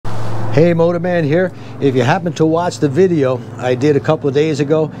Hey, Motorman here. If you happen to watch the video I did a couple of days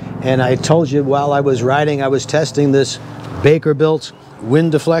ago, and I told you while I was riding I was testing this Baker-built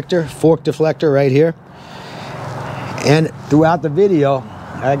wind deflector, fork deflector right here. And throughout the video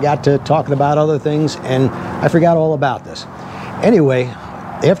I got to talking about other things and I forgot all about this. Anyway,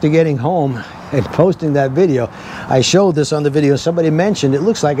 after getting home and posting that video, I showed this on the video. Somebody mentioned it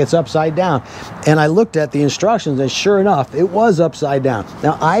looks like it's upside down, and I looked at the instructions and sure enough it was upside down.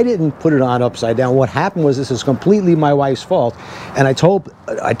 Now I didn't put it on upside down. What happened was this is completely my wife's fault, and I told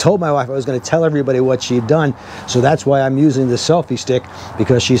my wife I was going to tell everybody what she'd done, so that's why I'm using the selfie stick,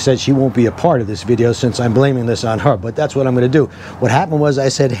 because she said she won't be a part of this video since I'm blaming this on her. But that's what I'm going to do. What happened was I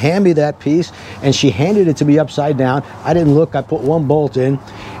said hand me that piece, and she handed it to me upside down. I didn't look. I put one bolt in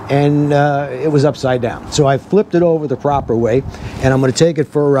and it was upside down. So I flipped it over the proper way, and I'm going to take it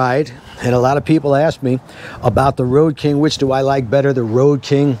for a ride. And a lot of people ask me about the Road King, which do I like better, the Road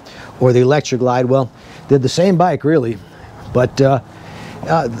King or the Electra Glide? Well, they're the same bike really, but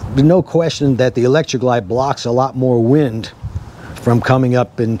no question that the Electra Glide blocks a lot more wind from coming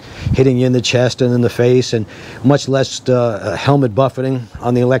up and hitting you in the chest and in the face, and much less helmet buffeting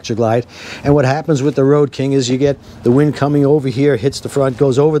on the Electra Glide. And what happens with the Road King is you get the wind coming over here, hits the front,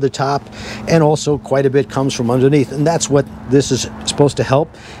 goes over the top, and also quite a bit comes from underneath. And that's what this is supposed to help.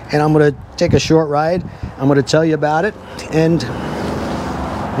 And I'm going to take a short ride. I'm going to tell you about it, and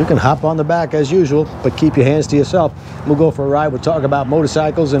you can hop on the back as usual, but keep your hands to yourself. We'll go for a ride. We'll talk about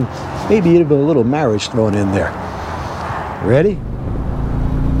motorcycles and maybe even a little marriage thrown in there. Ready?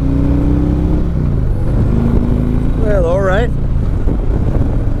 Well, all right.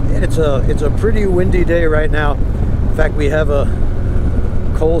 And it's a pretty windy day right now. In fact, we have a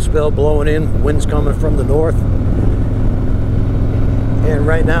cold spell blowing in. Wind's coming from the north. And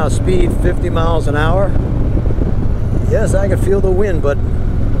right now, speed 50 miles an hour. Yes, I can feel the wind, but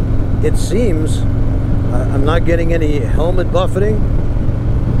it seems I'm not getting any helmet buffeting.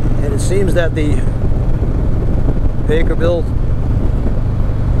 And it seems that the Baker-built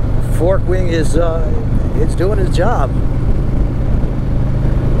fork wing is it's doing its job.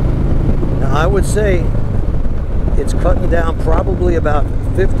 Now I would say it's cutting down probably about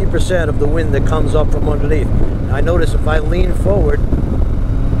 50% of the wind that comes up from underneath. Now I notice if I lean forward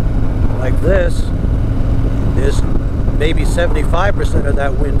like this, there's maybe 75% of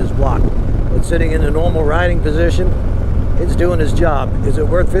that wind is blocked. But sitting in a normal riding position, it's doing its job. Is it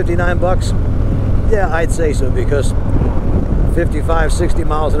worth 59 bucks? Yeah, I'd say so, because 55, 60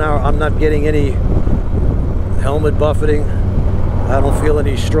 miles an hour, I'm not getting any helmet buffeting. I don't feel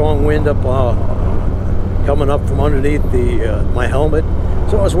any strong wind up coming up from underneath my helmet,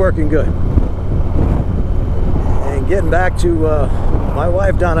 so it's working good. And getting back to my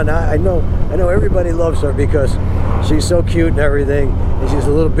wife Donna, now I know everybody loves her because she's so cute and everything, and she's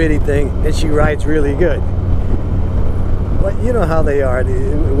a little bitty thing, and she rides really good. But you know how they are,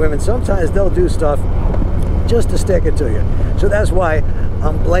 the women. Sometimes they'll do stuff just to stick it to you. So that's why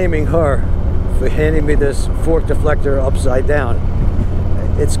I'm blaming her for handing me this fork deflector upside down.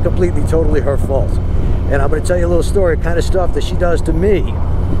 It's completely, totally her fault. And I'm going to tell you a little story, kind of stuff that she does to me.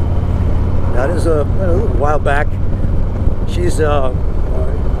 Now, this is a little while back. She's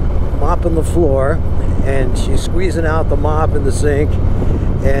mopping the floor, and she's squeezing out the mop in the sink,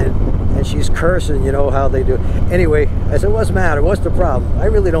 and she's cursing, you know how they do. Anyway, I said, what's the matter? What's the problem? I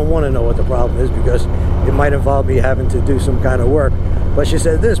really don't want to know what the problem is, because it might involve me having to do some kind of work. But she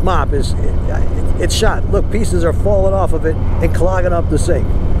said, this mop it's shot. Look, pieces are falling off of it and clogging up the sink.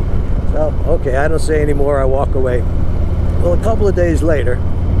 So, okay, I don't say anymore. I walk away. Well, a couple of days later,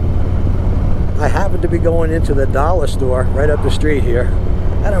 I happened to be going into the dollar store right up the street here.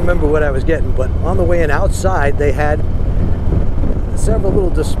 I don't remember what I was getting, but on the way in outside, they had several little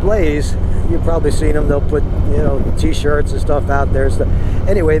displays. You've probably seen them. They'll put, you know, t-shirts and stuff out there. So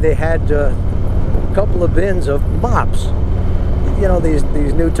anyway, they had a couple of bins of mops. You know, these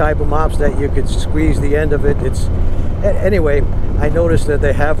new type of mops that you could squeeze the end of it. Anyway, I noticed that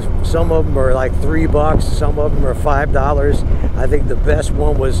they have, some of them are like $3, some of them are $5. I think the best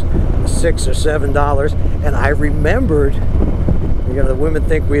one was $6 or $7. And I remembered, you know, the women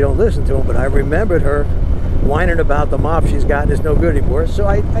think we don't listen to them, but I remembered her whining about the mop she's gotten is no good anymore. So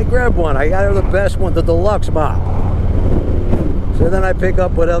I grabbed one. I got her the best one, the deluxe mop. So then I pick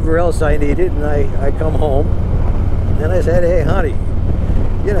up whatever else I needed, and I come home, and I said, hey honey,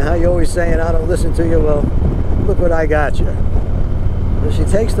 you know how you're always saying I don't listen to you? Well, look what I got you. And she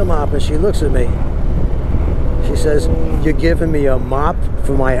takes the mop and she looks at me. She says, you're giving me a mop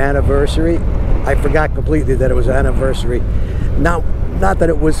for my anniversary? I forgot completely that it was anniversary. Now, not that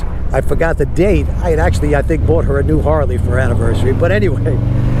it was, I forgot the date. I had actually, I think, bought her a new Harley for anniversary. But anyway,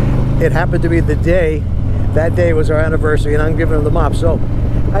 it happened to be the day, that day was our anniversary, and I'm giving her the mop. So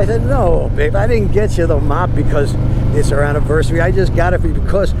I said, no, babe, I didn't get you the mop because it's our anniversary. I just got it for you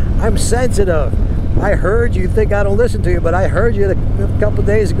because I'm sensitive. I heard you think I don't listen to you, but I heard you a couple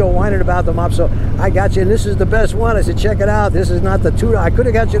days ago whining about the mop, so I got you, and this is the best one. I said, check it out. This is not the $2. I could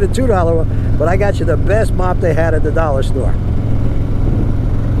have got you the $2 one, but I got you the best mop they had at the dollar store.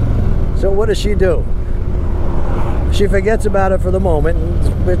 So what does she do? She forgets about it for the moment,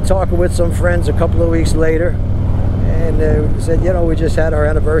 and we're talking with some friends a couple of weeks later, and said, you know, we just had our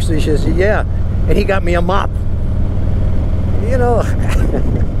anniversary. She said, yeah, and he got me a mop. You know,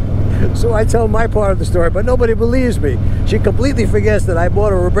 so I tell my part of the story, but nobody believes me. She completely forgets that I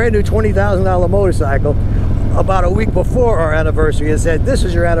bought her a brand new $20,000 motorcycle about a week before our anniversary and said, this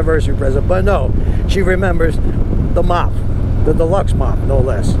is your anniversary present. But no, she remembers the mop, the deluxe mop, no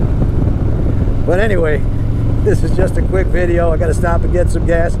less. But anyway, this is just a quick video. I got to stop and get some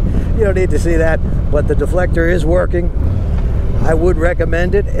gas. You don't need to see that, but the deflector is working. I would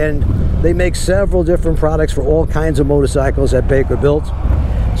recommend it, and they make several different products for all kinds of motorcycles at Baker Built.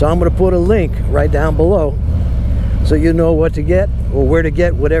 So I'm going to put a link right down below so you know what to get or where to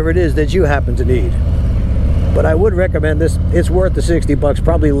get whatever it is that you happen to need. But I would recommend this. It's worth the 60 bucks,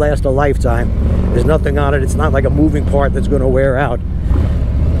 probably last a lifetime. There's nothing on it. It's not like a moving part that's going to wear out.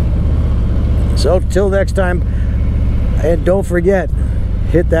 So till next time, and don't forget,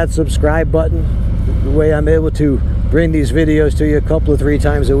 hit that subscribe button. The way I'm able to bring these videos to you a couple or 3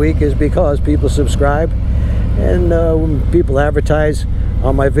 times a week is because people subscribe, and when people advertise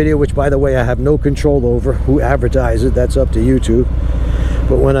on my video, which by the way I have no control over who advertises, that's up to YouTube,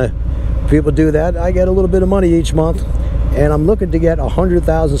 but when people do that, I get a little bit of money each month, and I'm looking to get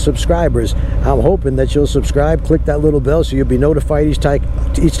 100,000 subscribers. I'm hoping that you'll subscribe, click that little bell so you'll be notified each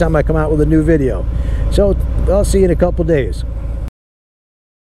time I come out with a new video. So I'll see you in a couple days.